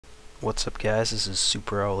What's up, guys? This is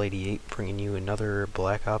SuperOwl88 bringing you another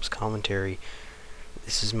Black Ops commentary.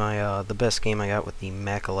 This is my the best game I got with the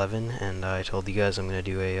mac11, and I told you guys I'm going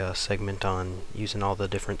to do a segment on using all the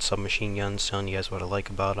different submachine guns, telling you guys what I like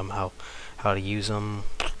about them, how to use them,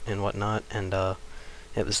 and whatnot. And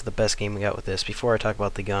it was the best game we got with this. Before I talk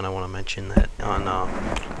about the gun, I want to mention that on a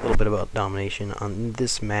little bit about domination. On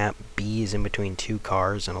this map, B is in between two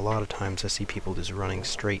cars, and a lot of times I see people just running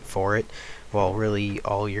straight for it. Well, really,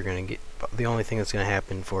 all you're gonna get, the only thing that's gonna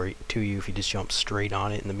happen to you if you just jump straight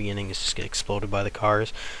on it in the beginning is just get exploded by the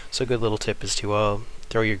cars. So a good little tip is to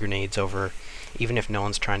throw your grenades over, even if no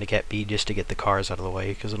one's trying to get B, just to get the cars out of the way,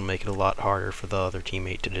 because it'll make it a lot harder for the other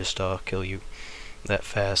teammate to just kill you that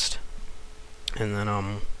fast. And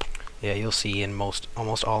then yeah, you'll see in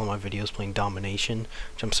almost all of my videos playing domination,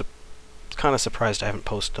 which I'm kind of surprised I haven't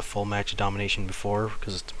posted a full match of domination before,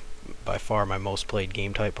 because it's by far my most played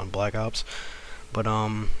game type on Black Ops. But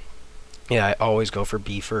yeah, I always go for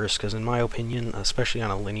B first, because in my opinion, especially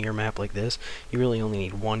on a linear map like this, you really only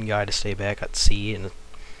need one guy to stay back at C, and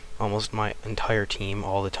almost my entire team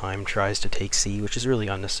all the time tries to take C, which is really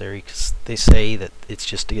unnecessary, because they say that it's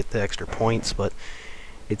just to get the extra points, but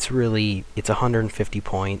it's 150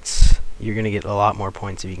 points. You're going to get a lot more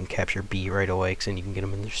points if you can capture B right away, because then you can get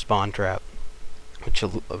them in their spawn trap, which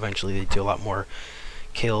will eventually lead to a lot more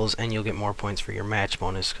kills, and you'll get more points for your match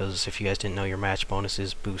bonus, because if you guys didn't know, your match bonus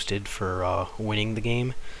is boosted for winning the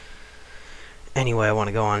game. Anyway, I want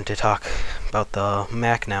to go on to talk about the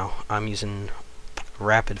Mac now. I'm using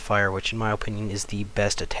rapid fire, which in my opinion is the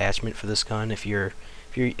best attachment for this gun. If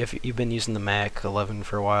you've been using the mac11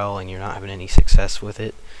 for a while and you're not having any success with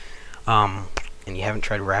it, and you haven't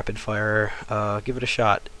tried rapid fire, give it a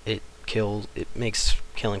shot. It makes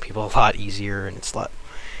killing people a lot easier, and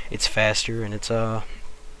it's faster, and it's a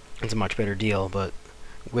much better deal. But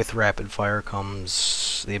with rapid fire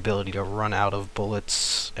comes the ability to run out of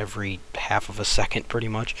bullets every half of a second, pretty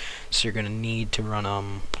much. So you're gonna need to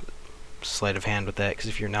run sleight of hand with that, because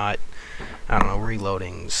if you're not, I don't know,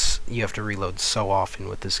 reloadings, you have to reload so often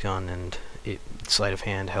with this gun, and sleight of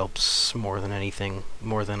hand helps more than anything,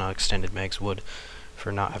 more than extended mags would,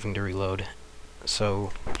 for not having to reload.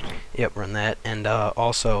 So, yep, run that. And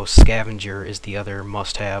also, scavenger is the other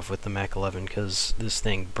must-have with the mac11, because this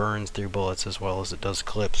thing burns through bullets as well as it does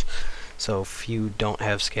clips. So if you don't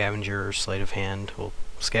have scavenger or sleight of hand, well,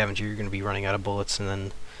 scavenger, you're going to be running out of bullets and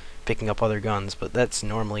then picking up other guns, but that's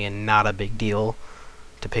normally not a big deal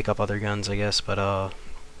to pick up other guns, I guess. But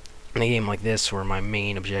in a game like this, where my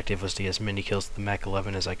main objective was to get as many kills with the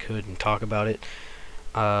mac11 as I could and talk about it,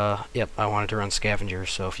 yep, I wanted to run scavenger.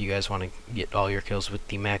 So if you guys want to get all your kills with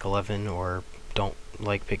the mac11, or don't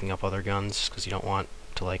like picking up other guns because you don't want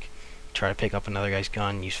to like try to pick up another guy's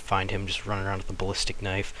gun, you find him just running around with a ballistic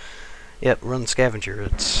knife, yep, run scavenger.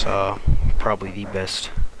 It's probably the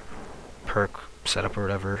best perk setup or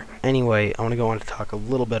whatever. Anyway, I want to go on to talk a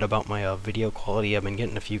little bit about my video quality. I've been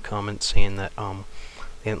getting a few comments saying that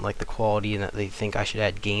they didn't like the quality and that they think I should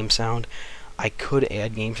add game sound. I could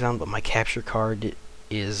add game sound, but my capture card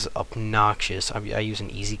is obnoxious. I use an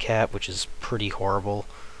easy cap, which is pretty horrible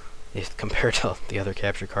if compared to the other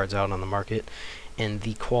capture cards out on the market, and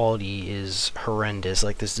the quality is horrendous.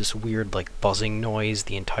 Like, there's this weird like buzzing noise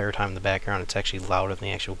the entire time in the background. It's actually louder than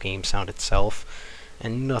the actual game sound itself,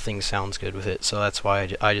 and nothing sounds good with it. So that's why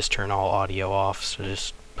I just turn all audio off, so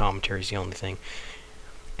just commentary is the only thing.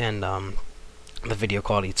 And the video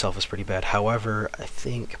quality itself is pretty bad. However, I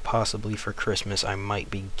think possibly for Christmas I might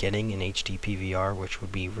be getting an HD PVR, which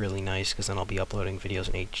would be really nice, because then I'll be uploading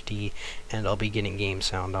videos in HD, and I'll be getting game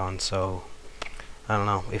sound on. So I don't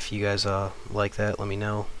know, if you guys like that, let me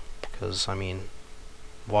know, because I mean,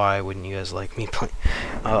 why wouldn't you guys like me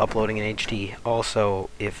uploading in HD? Also,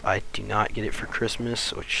 if I do not get it for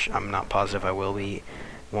Christmas, which I'm not positive I will be,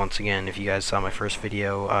 once again, if you guys saw my first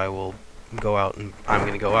video, I'm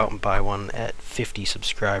going to go out and buy one at 50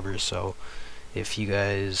 subscribers. So if you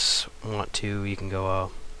guys want to, you can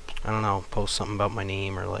go, I don't know, post something about my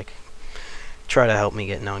name, or like try to help me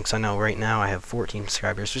get known, because I know right now I have 14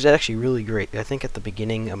 subscribers, which is actually really great. I think at the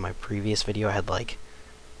beginning of my previous video I had like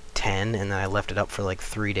 10, and then I left it up for like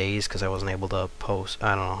 3 days because I wasn't able to post.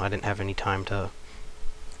 I don't know, I didn't have any time to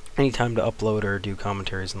upload or do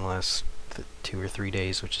commentaries in the last 2 or 3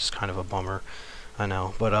 days, which is kind of a bummer, I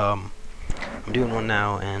know. But I'm doing one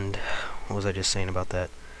now, and what was I just saying about that?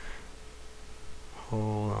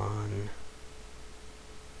 Hold on.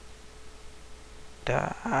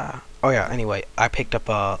 Oh yeah, anyway, I picked up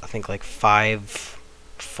I think like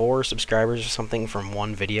 4 subscribers or something from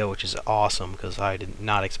one video, which is awesome, because I did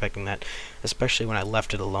not expecting that, especially when I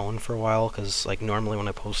left it alone for a while, because like normally when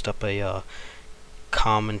I post up a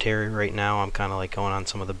commentary right now. I'm kind of like going on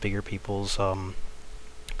some of the bigger people's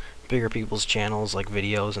channels, like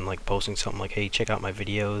videos, and like posting something like, hey, check out my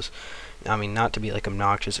videos. I mean, not to be like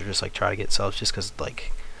obnoxious or just like try to get subs, just because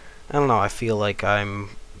like, I don't know, I feel like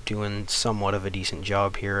I'm doing somewhat of a decent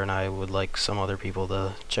job here, and I would like some other people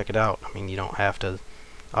to check it out. I mean, you don't have to,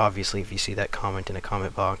 obviously, if you see that comment in a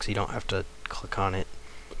comment box, you don't have to click on it.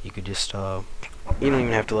 You could just, you don't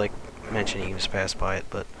even have to like mention it, you can just pass by it.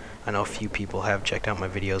 But I know a few people have checked out my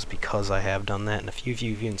videos because I have done that, and a few of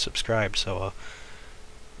you have even subscribed, so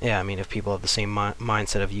yeah, I mean, if people have the same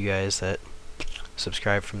mindset of you guys that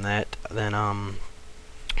subscribe from that, then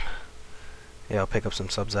yeah, I'll pick up some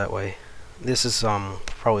subs that way. This is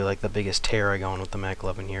probably like the biggest tear I go on with the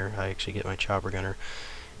mac11 here. I actually get my chopper gunner,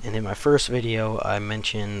 and in my first video I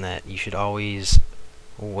mentioned that you should always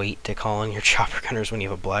wait to call in your chopper gunners when you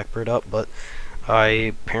have a blackbird up, but I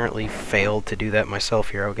apparently failed to do that myself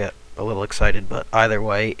here. I'll get a little excited, but either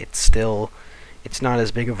way, it's not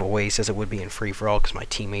as big of a waste as it would be in free-for-all, because my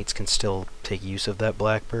teammates can still take use of that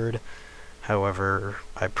blackbird. However,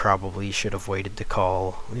 I probably should have waited to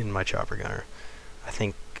call in my chopper gunner. I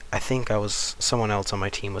think someone else on my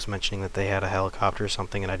team was mentioning that they had a helicopter or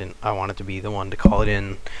something, and I wanted to be the one to call it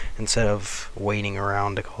in instead of waiting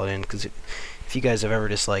around to call it in, because if you guys have ever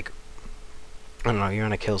just like, I don't know, you're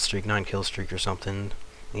on a kill streak, 9 kill streak or something,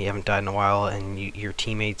 and you haven't died in a while, and your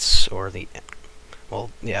teammates, or the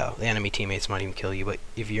enemy teammates might even kill you, but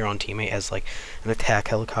if your own teammate has like an attack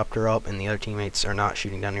helicopter up and the other teammates are not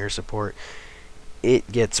shooting down your support,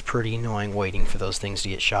 it gets pretty annoying waiting for those things to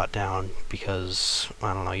get shot down, because,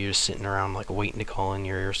 I don't know, you're just sitting around like waiting to call in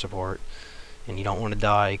your air support, and you don't want to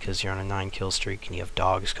die because you're on a 9 kill streak and you have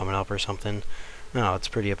dogs coming up or something. No, it's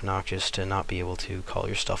pretty obnoxious to not be able to call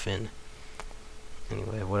your stuff in.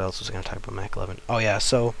 Anyway, what else was I going to type on mac11? Oh yeah,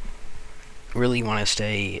 so really you want to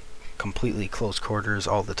stay completely close quarters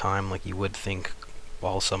all the time, like you would think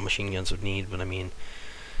all submachine guns would need, but I mean,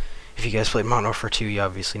 if you guys played Modern Warfare 2, you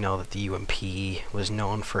obviously know that the UMP was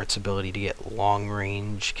known for its ability to get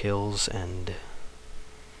long-range kills, and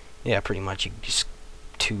yeah, pretty much you just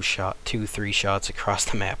 2-3 shots across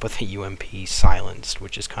the map with a UMP silenced,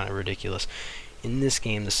 which is kind of ridiculous. In this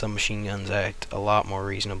game, the submachine guns act a lot more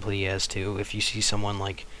reasonably as to if you see someone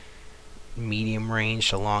like medium range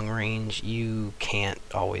to long range, you can't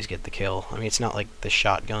always get the kill. I mean, it's not like the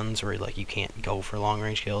shotguns where like you can't go for long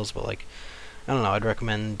range kills, but like, I don't know, I'd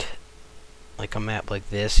recommend like a map like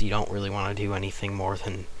this, you don't really want to do anything more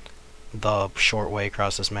than the short way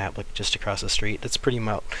across this map, like just across the street. That's pretty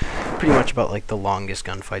much about like the longest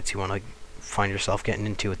gunfights you want to find yourself getting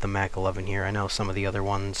into with the mac11 here. I know some of the other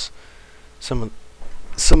ones, some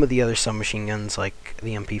of the other submachine guns like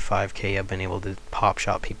the MP5K have been able to pop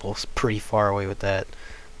shot people pretty far away with that,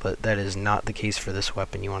 but that is not the case for this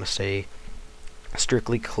weapon. You want to stay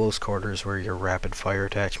strictly close quarters where your rapid fire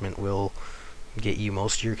attachment will get you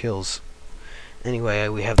most of your kills. Anyway,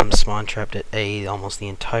 we have them spawn trapped at A almost the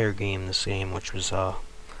entire game this game, which was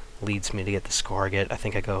leads me to get the score I get. I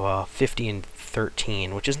think I go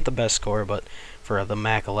 50-13, which isn't the best score, but for the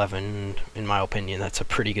mac11, in my opinion, that's a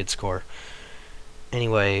pretty good score.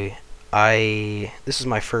 Anyway, this is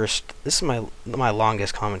my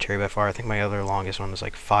longest commentary by far. I think my other longest one was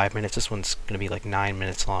like 5 minutes. This one's gonna be like 9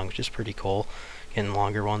 minutes long, which is pretty cool. Getting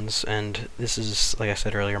longer ones, and this is, like I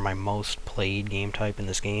said earlier, my most played game type in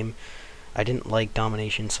this game. I didn't like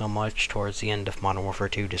domination so much towards the end of Modern Warfare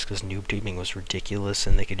 2 just because noob tubing was ridiculous,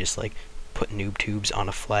 and they could just like put noob tubes on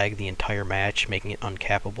a flag the entire match, making it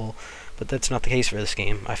uncappable. But that's not the case for this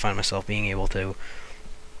game. I find myself being able to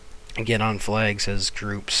get on flags as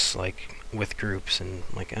groups, like with groups, and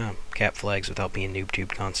like cap flags without being noob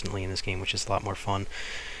tubed constantly in this game, which is a lot more fun.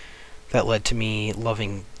 That led to me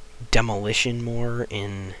loving demolition more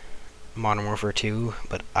in Modern Warfare 2,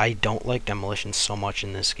 but I don't like demolition so much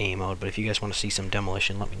in this game mode. But if you guys want to see some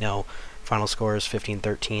demolition, let me know. Final score is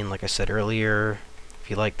 15-13, like I said earlier. If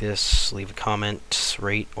you like this, leave a comment,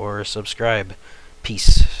 rate, or subscribe.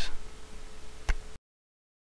 Peace.